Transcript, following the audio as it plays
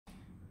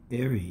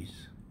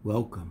Aries,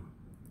 welcome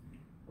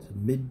to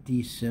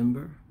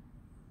mid-December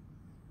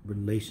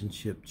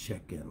relationship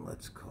check-in,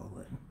 let's call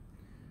it.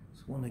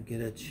 Just want to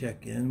get a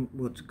check-in,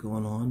 what's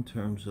going on in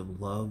terms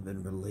of love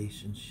and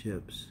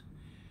relationships,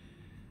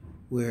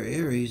 where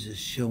Aries is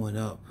showing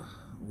up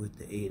with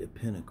the Eight of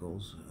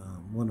Pentacles,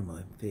 one of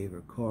my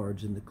favorite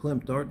cards. In the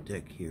Klimt art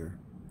deck here,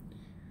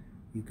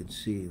 you can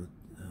see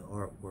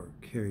artwork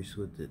carries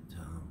with it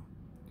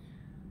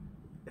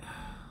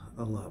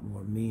a lot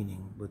more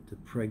meaning with the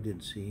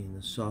pregnancy and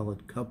the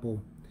solid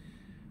couple.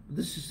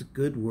 This is a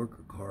good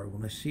worker card.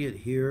 When I see it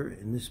here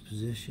in this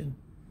position,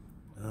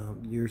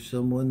 you're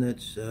someone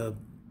that's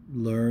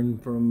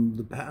learned from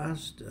the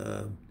past,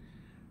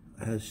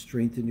 has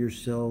strengthened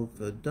yourself,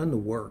 done the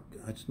work.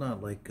 It's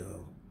not like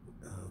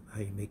how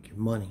you make your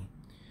money.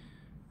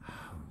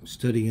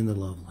 Studying the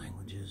love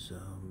languages,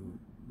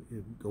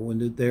 going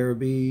to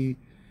therapy,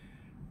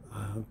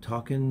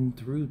 talking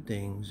through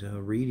things,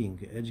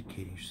 reading,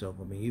 educating yourself.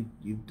 I mean,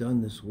 you've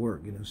done this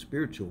work,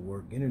 spiritual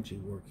work, energy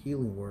work,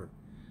 healing work,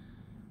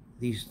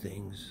 these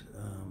things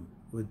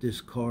with this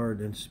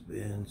card, and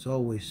it's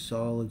always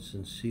solid,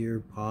 sincere,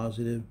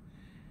 positive.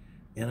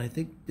 And I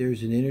think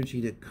there's an energy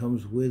that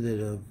comes with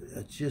it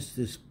of just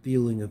this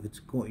feeling of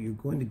you're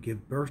going to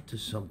give birth to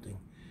something.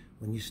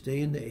 When you stay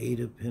in the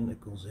Eight of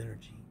Pentacles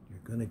energy, you're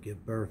going to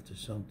give birth to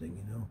something,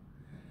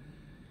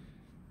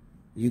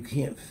 You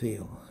can't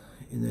fail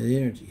in that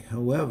energy.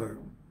 However,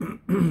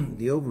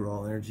 the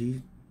overall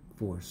energy,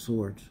 Four of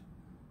Swords,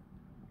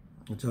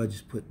 which I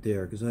just put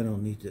there because I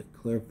don't need to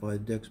clarify the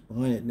decks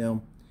behind it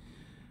now.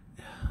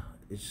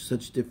 It's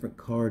such different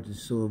cards,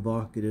 it's so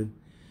evocative.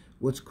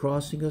 What's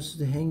crossing us is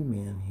the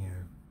Hangman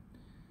here.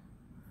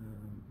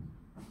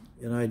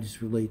 And I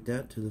just relate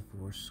that to the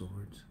Four of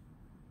Swords.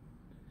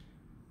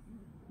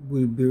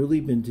 We've really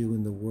been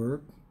doing the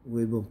work.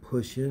 We've been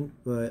pushing.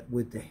 But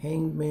with the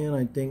Hangman,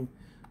 I think,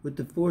 with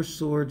the Four of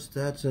Swords,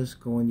 that's us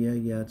going,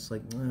 yeah, it's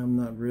like, I'm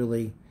not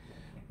really,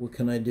 what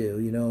can I do?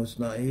 It's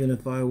not, even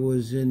if I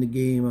was in the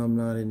game, I'm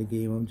not in the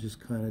game. I'm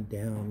just kind of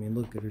down. I mean,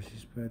 look at her.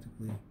 She's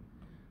practically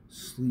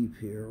asleep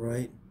here,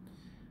 right?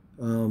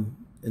 And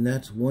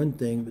that's one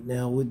thing. But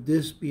now with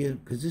this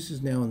being, because this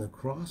is now in the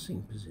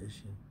crossing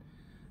position,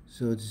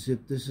 so it's as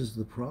if this is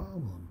the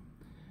problem.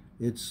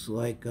 It's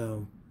like,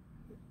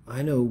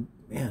 I know,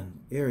 man,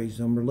 Aries,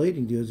 I'm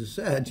relating to you as a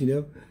Sag,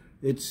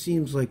 It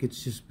seems like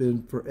it's just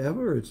been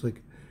forever. It's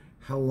like,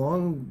 how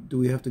long do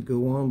we have to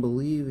go on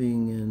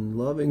believing and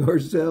loving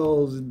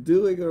ourselves and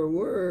doing our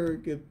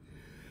work? And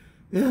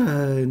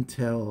yeah,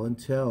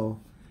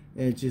 until.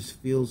 And it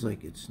just feels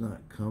like it's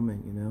not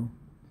coming,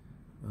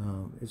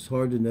 It's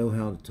hard to know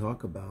how to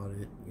talk about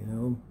it,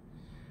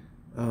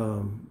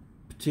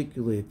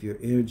 Particularly if you're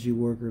energy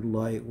worker,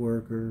 light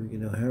worker,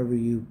 however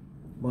you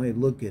might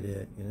look at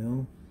it,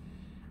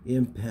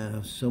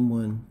 Empath,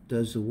 someone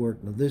does the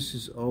work. Now this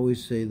is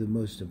always say the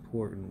most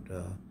important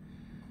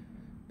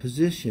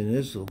position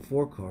is a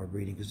 4-card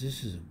reading, because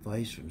this is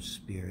advice from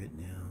Spirit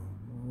now.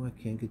 Oh, I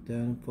can't get that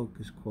in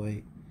focus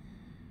quite.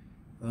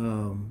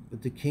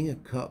 But the King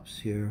of Cups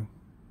here,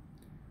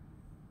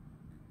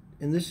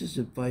 and this is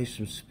advice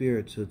from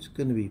Spirit, so it's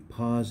going to be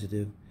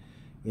positive,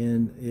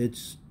 and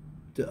it's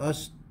to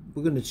us.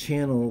 We're going to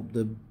channel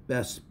the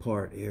best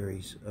part,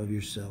 Aries, of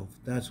yourself.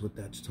 That's what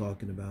that's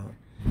talking about.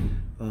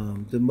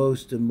 The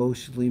most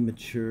emotionally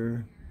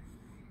mature.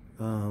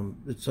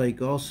 It's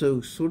like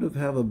also sort of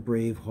have a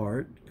brave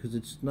heart, because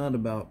it's not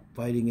about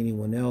fighting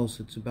anyone else.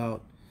 It's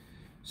about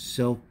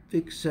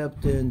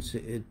self-acceptance,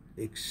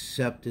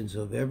 acceptance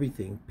of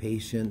everything,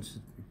 patience.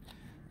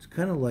 It's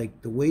kind of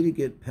like the way to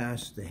get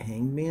past the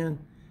Hangman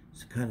is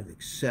to kind of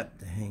accept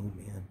the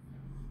Hangman.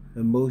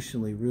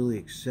 Emotionally really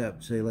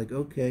accept. Say like,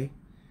 okay,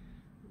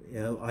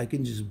 I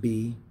can just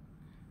be,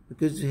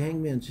 because the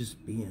Hangman's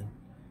just being.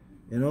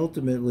 And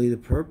ultimately, the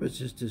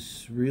purpose is to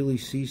really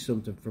see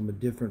something from a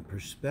different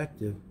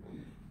perspective.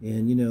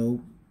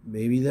 And,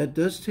 maybe that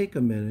does take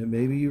a minute.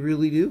 Maybe you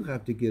really do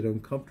have to get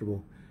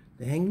uncomfortable.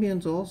 The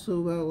Hangman's also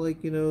about,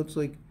 like, it's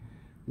like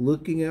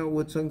looking at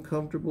what's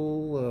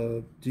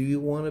uncomfortable. Do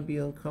you want to be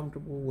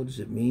uncomfortable? What does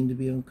it mean to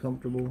be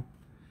uncomfortable?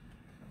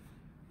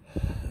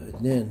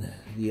 And then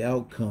the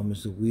outcome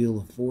is the Wheel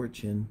of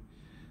Fortune.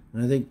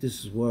 And I think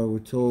this is why we're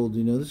told,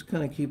 this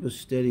kind of keep a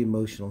steady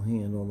emotional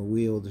hand on the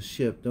wheel of the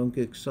ship. Don't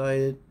get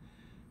excited.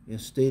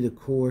 Stay the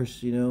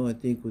course. I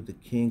think with the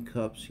King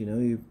Cups,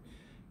 you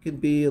can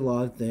be a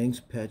lot of things,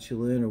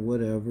 petulant or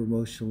whatever,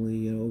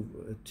 emotionally,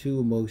 too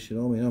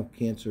emotional. I mean, I'm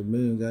Cancer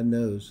Moon, God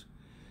knows,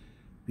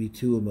 be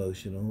too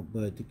emotional.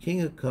 But the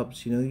King of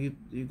Cups, you're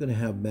going to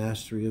have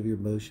mastery of your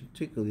emotion.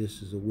 Particularly,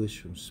 this is a wish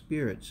from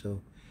Spirit.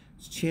 So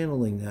it's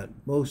channeling that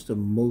most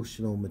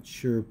emotional,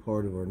 mature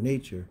part of our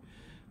nature.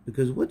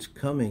 Because what's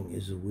coming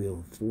is a Wheel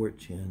of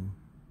Fortune.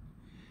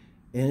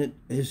 And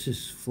it's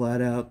just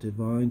flat out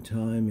divine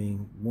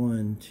timing.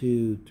 1,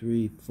 2,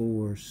 3,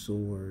 4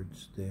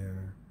 swords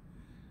there.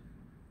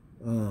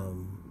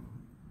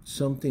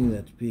 Something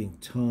that's being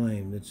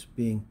timed, that's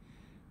being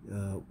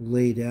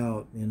laid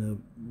out in a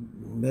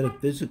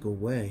metaphysical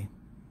way.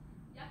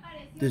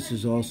 this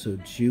is also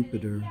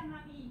Jupiter.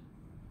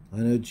 I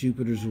know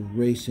Jupiter's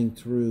racing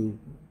through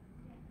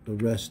the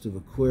rest of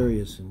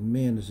Aquarius, and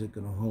man, is it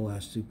going to haul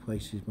ass through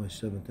Pisces, my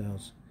 7th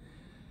house.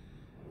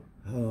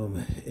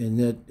 And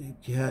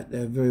that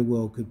very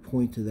well could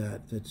point to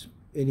that. That's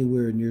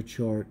anywhere in your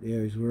chart,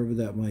 Aries, wherever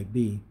that might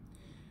be.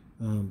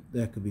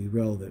 That could be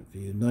relevant for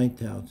you.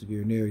 9th house, if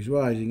you're an Aries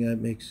rising,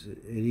 that makes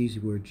it easy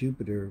where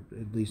Jupiter,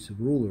 at least the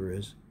ruler,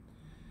 is.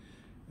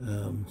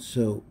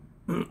 So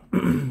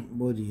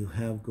what do you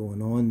have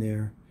going on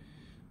there?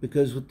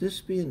 Because with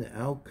this being the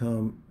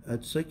outcome,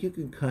 it's like you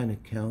can kind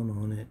of count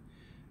on it.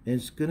 And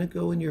it's going to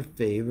go in your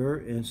favor,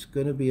 and it's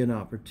going to be an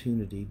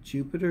opportunity.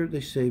 Jupiter, they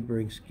say,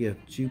 brings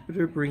gifts.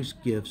 Jupiter brings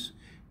gifts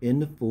in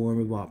the form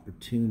of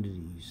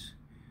opportunities.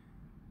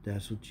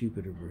 That's what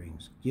Jupiter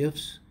brings.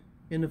 Gifts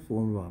in the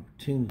form of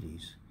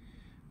opportunities.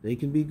 They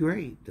can be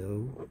great,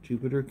 though.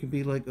 Jupiter can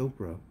be like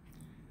Oprah.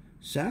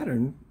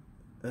 Saturn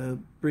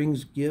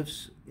brings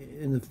gifts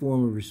in the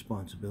form of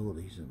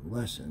responsibilities and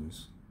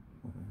lessons.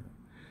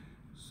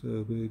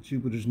 So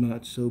Jupiter's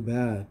not so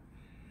bad.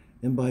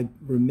 And by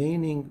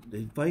remaining, the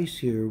advice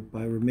here,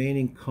 by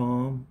remaining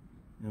calm,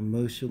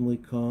 emotionally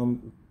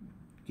calm,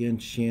 again,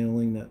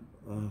 channeling that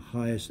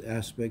highest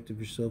aspect of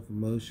yourself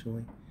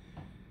emotionally,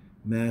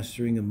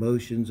 mastering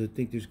emotions. I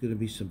think there's going to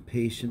be some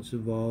patience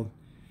involved.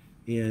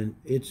 And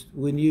it's,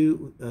 when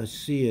you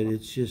see it,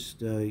 it's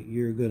just,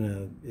 you're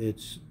gonna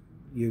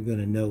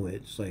know it.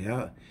 It's like,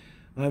 I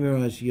remember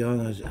when I was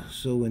young, I was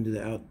so into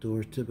the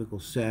outdoors, typical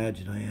Sag,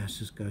 and I asked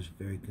this guy, was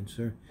very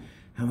concerned,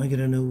 how am I going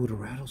to know what a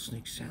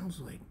rattlesnake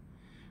sounds like?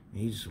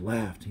 And he just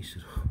laughed. He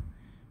said,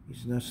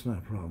 that's not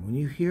a problem. When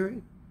you hear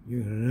it, you're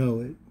going to know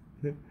it.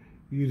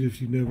 Even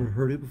if you never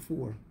heard it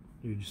before,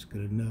 you're just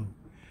going to know.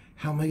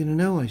 How am I going to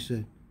know? I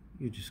said,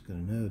 you're just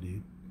going to know,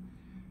 dude.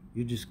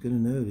 You're just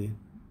going to know, dude.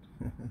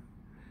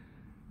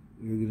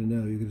 You're going to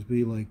know. You're going to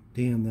be like,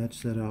 damn,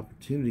 that's that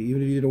opportunity.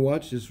 Even if you didn't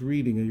watch this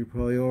reading, you're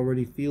probably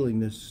already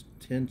feeling this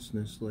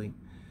tenseness, like,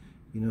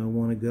 you know, I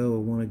want to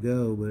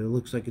go, but it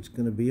looks like it's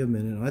going to be a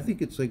minute. And I think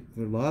it's like,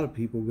 for a lot of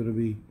people, going to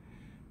be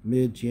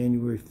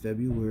mid-January,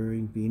 February.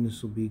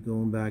 Venus will be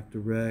going back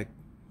direct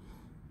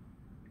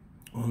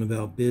on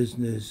about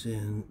business,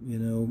 and, you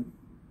know,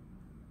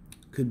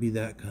 could be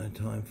that kind of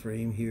time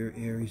frame here,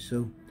 Aries.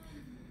 So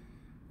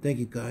thank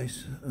you,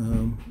 guys.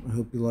 I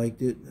hope you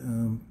liked it.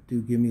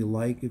 Do give me a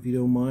like if you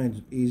don't mind.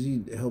 It's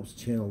easy. It helps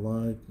the channel a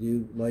lot if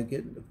you like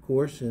it, of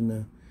course.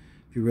 And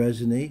if you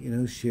resonate, you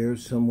know, share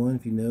with someone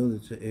if you know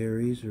that's an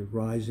Aries or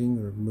rising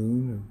or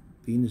moon or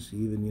Venus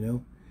even, you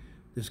know.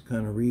 This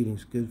kind of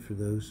reading's good for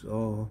those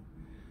all.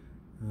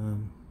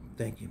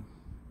 Thank you.